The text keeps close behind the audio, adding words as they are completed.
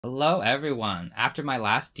Hello everyone! After my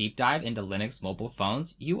last deep dive into Linux mobile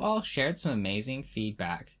phones, you all shared some amazing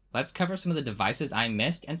feedback. Let's cover some of the devices I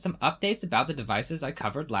missed and some updates about the devices I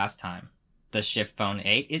covered last time. The SHIFTphone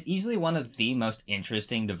 8 is easily one of the most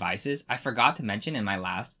interesting devices I forgot to mention in my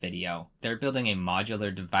last video. They're building a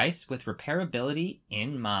modular device with repairability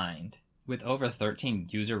in mind. With over 13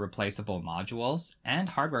 user replaceable modules and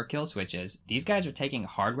hardware kill switches, these guys are taking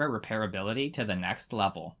hardware repairability to the next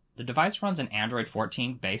level. The device runs an Android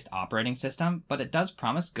 14 based operating system, but it does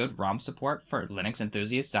promise good ROM support for Linux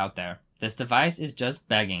enthusiasts out there. This device is just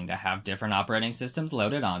begging to have different operating systems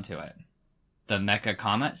loaded onto it. The Mecha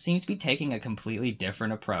Comet seems to be taking a completely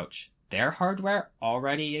different approach. Their hardware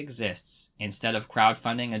already exists. Instead of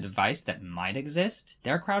crowdfunding a device that might exist,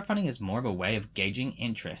 their crowdfunding is more of a way of gauging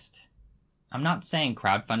interest. I'm not saying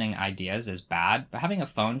crowdfunding ideas is bad, but having a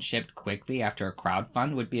phone shipped quickly after a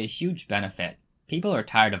crowdfund would be a huge benefit. People are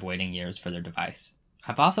tired of waiting years for their device.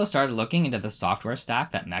 I've also started looking into the software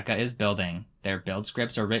stack that Mecha is building. Their build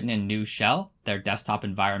scripts are written in new shell, their desktop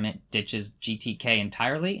environment ditches GTK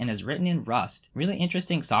entirely and is written in Rust. Really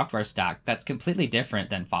interesting software stack that's completely different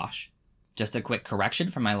than Phosh. Just a quick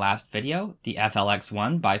correction from my last video, the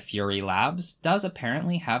FLX1 by Fury Labs does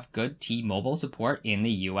apparently have good T-Mobile support in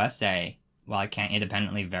the USA. While I can't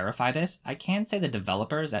independently verify this, I can say the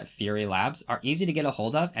developers at Fury Labs are easy to get a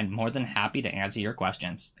hold of and more than happy to answer your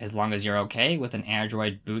questions. As long as you're okay with an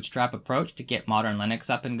Android bootstrap approach to get modern Linux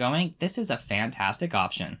up and going, this is a fantastic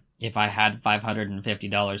option. If I had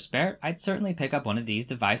 $550 spare, I'd certainly pick up one of these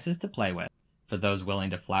devices to play with. For those willing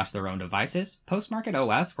to flash their own devices, Postmarket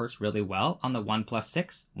OS works really well on the OnePlus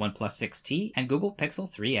 6, OnePlus 6T, and Google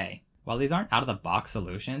Pixel 3a. While these aren't out-of-the-box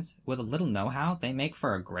solutions, with a little know-how, they make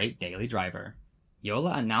for a great daily driver.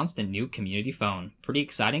 Jolla announced a new community phone, pretty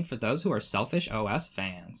exciting for those who are Selfish OS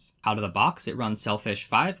fans. Out of the box, it runs Selfish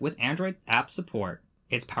 5 with Android app support.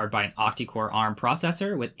 It's powered by an octa-core ARM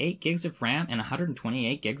processor with 8 gigs of RAM and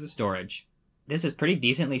 128 gigs of storage. This is pretty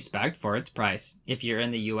decently spec'd for its price. If you're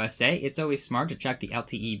in the USA, it's always smart to check the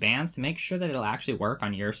LTE bands to make sure that it'll actually work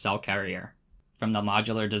on your cell carrier. From the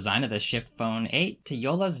modular design of the SHIFTphone 8 to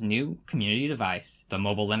Jolla's new community device, the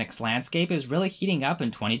mobile Linux landscape is really heating up in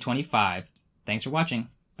 2025. Thanks for watching.